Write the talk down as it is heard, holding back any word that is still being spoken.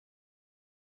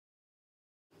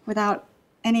without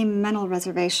any mental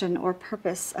reservation or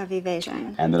purpose of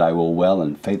evasion. And that I will well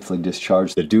and faithfully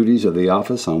discharge the duties of the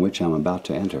office on which I'm about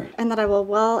to enter. And that I will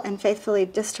well and faithfully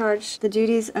discharge the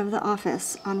duties of the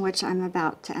office on which I'm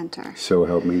about to enter. So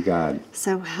help me God.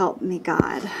 So help me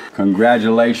God.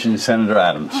 Congratulations, Senator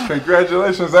Adams.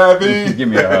 Congratulations, Abby. Give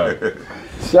me a hug.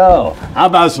 So, how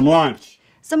about some lunch?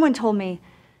 Someone told me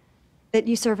that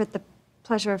you serve at the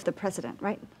pleasure of the president,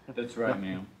 right? That's right,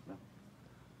 ma'am.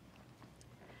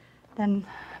 Then,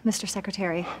 Mr.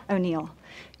 Secretary O'Neill,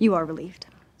 you are relieved.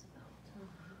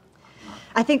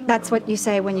 I think that's what you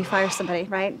say when you fire somebody,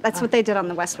 right? That's what they did on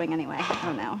the West Wing anyway. I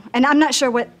don't know. And I'm not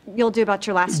sure what you'll do about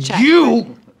your last check.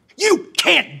 You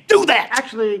can't do that!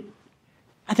 Actually,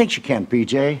 I think she can,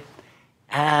 PJ.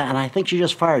 And I think she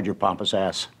just fired your pompous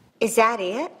ass. Is that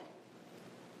it?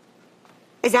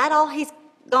 Is that all he's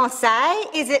gonna say?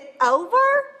 Is it over?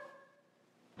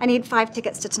 I need 5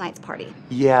 tickets to tonight's party.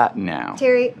 Yeah, no.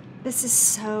 Terry, this is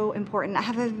so important. I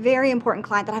have a very important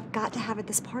client that I've got to have at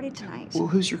this party tonight. Well,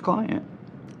 who's your client?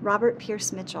 Robert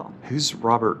Pierce Mitchell. Who's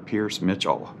Robert Pierce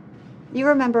Mitchell? You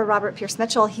remember Robert Pierce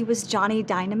Mitchell? He was Johnny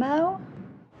Dynamo.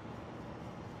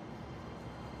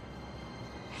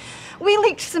 We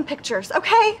leaked some pictures,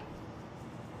 okay?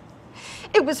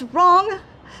 It was wrong,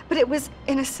 but it was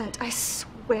innocent, I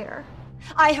swear.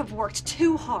 I have worked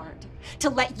too hard to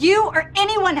let you or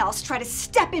anyone else try to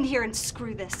step in here and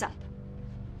screw this up.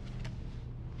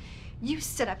 You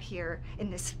sit up here in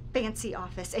this fancy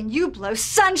office and you blow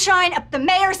sunshine up the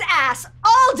mayor's ass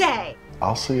all day.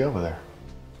 I'll see you over there.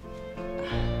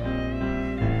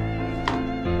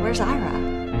 Where's Ira?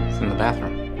 It's in the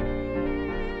bathroom.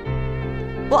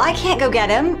 Well, I can't go get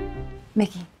him.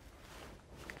 Mickey.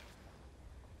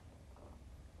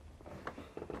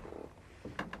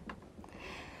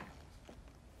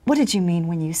 What did you mean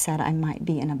when you said I might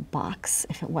be in a box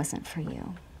if it wasn't for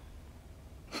you?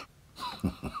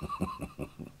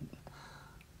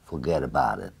 Forget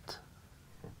about it.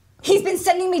 He's been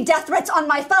sending me death threats on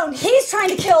my phone. He's trying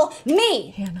to kill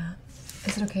me. Hannah,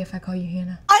 is it okay if I call you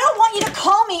Hannah? I don't want you to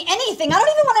call me anything. I don't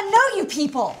even want to know you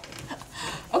people.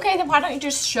 Okay, then why don't you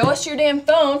just show us your damn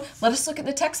phone, let us look at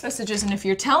the text messages, and if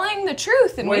you're telling the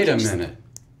truth, then Wait a minute.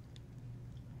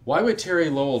 Why would Terry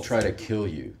Lowell try to kill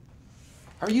you?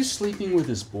 Are you sleeping with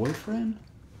his boyfriend?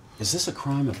 Is this a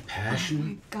crime of passion? Oh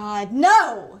my God,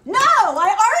 no! No!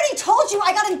 I already told you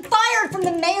I got him fired from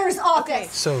the mayor's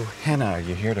office. So, Hannah, are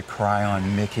you here to cry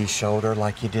on Mickey's shoulder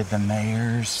like you did the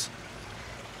mayor's?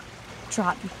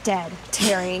 Drop dead,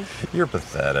 Terry. You're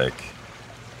pathetic.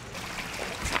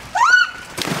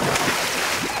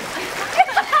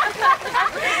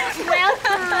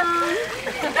 Welcome.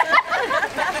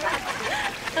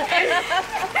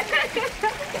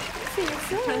 See you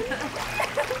soon.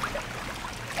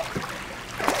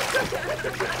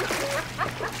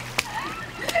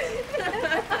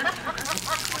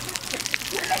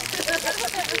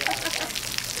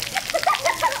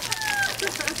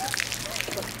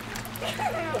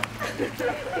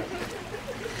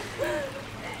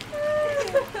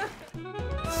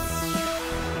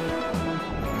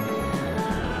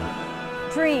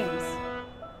 Dreams,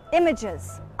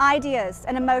 images, ideas,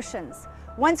 and emotions,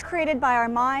 once created by our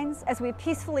minds as we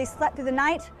peacefully slept through the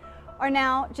night, are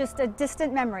now just a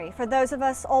distant memory for those of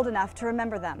us old enough to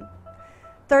remember them.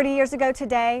 30 years ago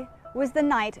today was the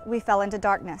night we fell into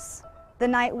darkness, the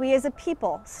night we as a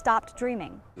people stopped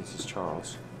dreaming. This is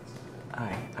Charles.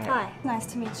 Hi, nice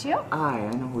to meet you. Hi,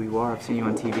 I know who you are. I've seen you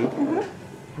on TV.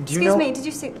 Excuse me, did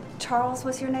you say Charles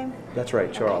was your name? That's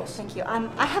right, Charles. Okay, thank you.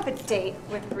 I have a date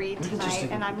with Reed tonight,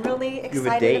 and I'm really have a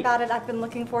excited date? about it. I've been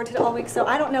looking forward to it all week, so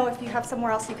I don't know if you have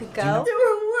somewhere else you could go. There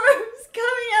were worms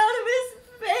coming out of his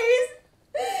face.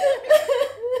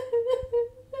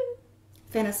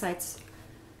 Phagocytes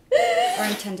are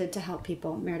intended to help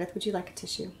people. Meredith, would you like a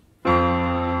tissue?